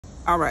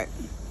All right.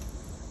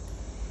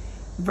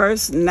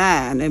 Verse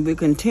 9, and we're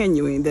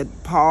continuing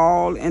that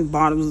Paul and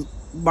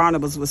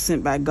Barnabas were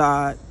sent by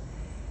God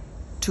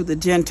to the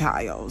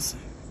Gentiles.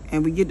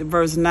 And we get to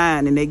verse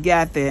 9, and they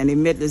got there and they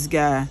met this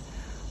guy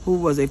who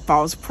was a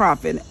false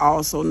prophet,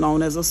 also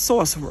known as a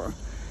sorcerer.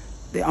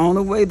 The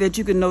only way that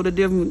you can know the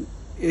difference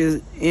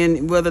is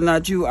in whether or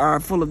not you are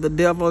full of the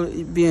devil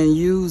being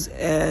used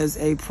as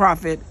a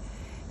prophet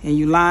and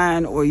you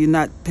lying or you're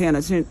not paying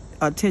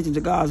attention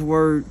to God's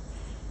word,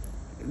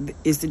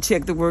 is to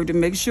check the word to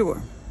make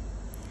sure.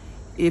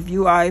 If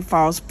you are a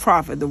false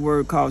prophet, the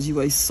word calls you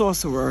a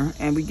sorcerer,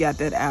 and we got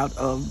that out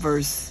of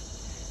verse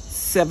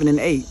 7 and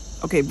 8.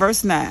 Okay,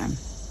 verse 9.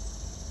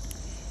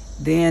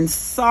 Then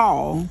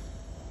Saul,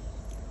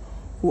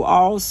 who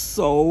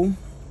also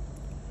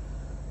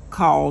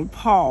called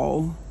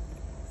Paul,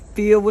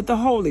 filled with the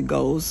Holy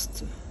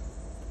Ghost,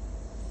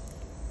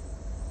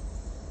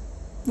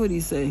 what did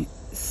he say?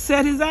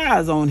 Set his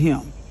eyes on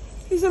him.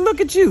 He said, look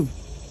at you.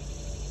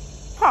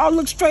 Paul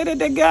looked straight at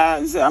that guy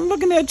and said, I'm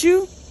looking at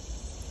you.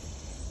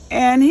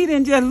 And he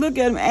didn't just look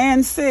at him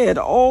and said,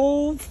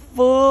 oh,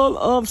 full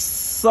of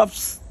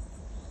subtlety.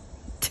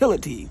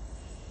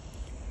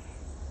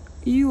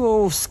 You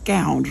old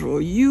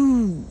scoundrel,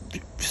 you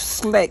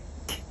slick,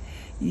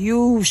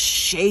 you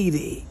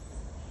shady,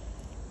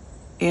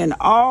 and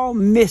all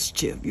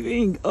mischief. You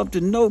ain't up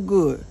to no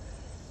good.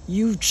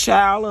 You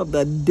child of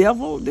the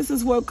devil. This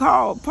is what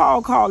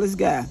Paul called this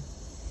guy.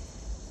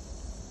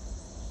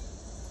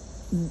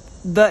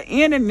 The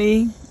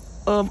enemy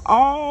of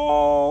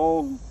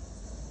all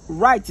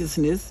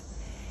righteousness.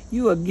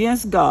 You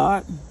against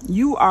God.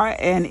 You are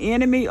an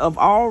enemy of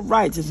all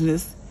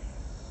righteousness.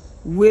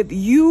 With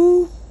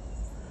you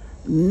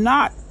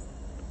not,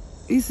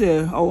 he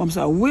said,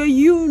 will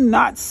you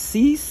not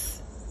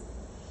cease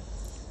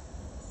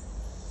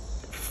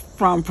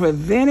from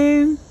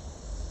perverting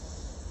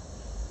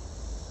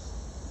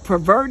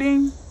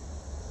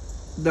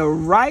the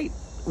right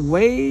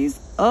ways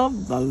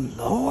of the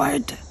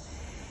Lord?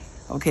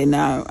 Okay,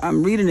 now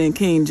I'm reading in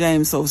King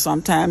James, so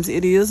sometimes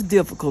it is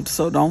difficult,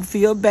 so don't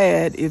feel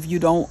bad if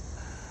you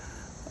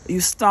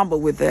stumble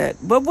with that.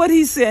 But what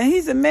he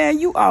said, man,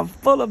 you are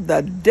full of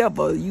the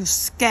devil, you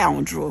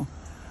scoundrel,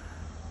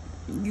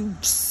 you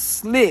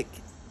slick,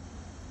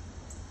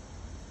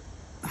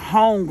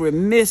 hungry,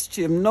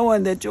 mischief,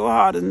 knowing that your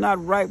heart is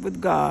not right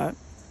with God.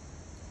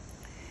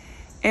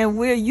 And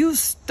will you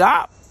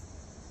stop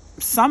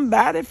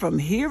somebody from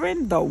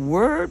hearing the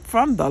word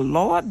from the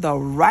Lord, the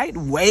right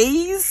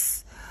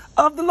ways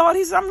of the Lord?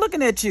 He said, I'm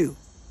looking at you.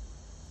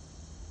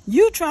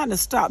 You trying to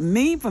stop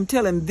me from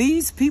telling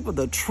these people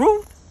the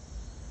truth?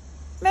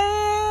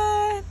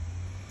 Man,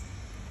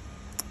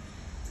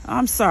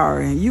 I'm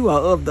sorry. You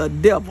are of the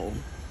devil.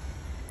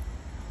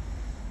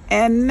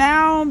 And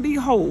now,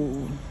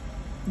 behold,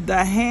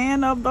 the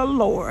hand of the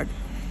Lord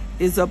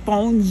is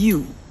upon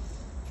you,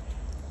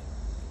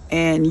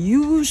 and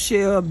you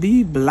shall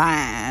be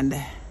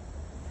blind,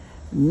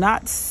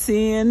 not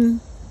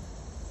seeing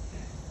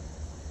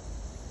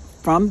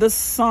from the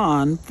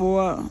sun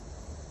for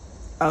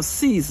a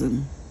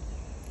season.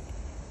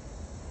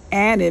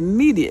 And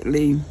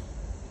immediately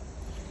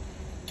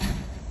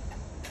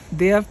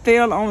there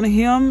fell on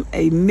him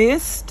a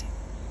mist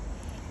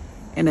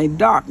and a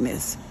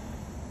darkness,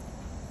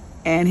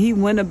 and he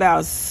went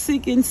about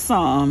seeking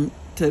some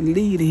to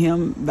lead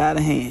him by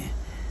the hand.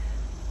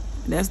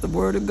 That's the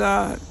word of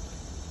God.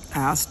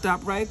 I'll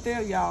stop right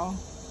there, y'all.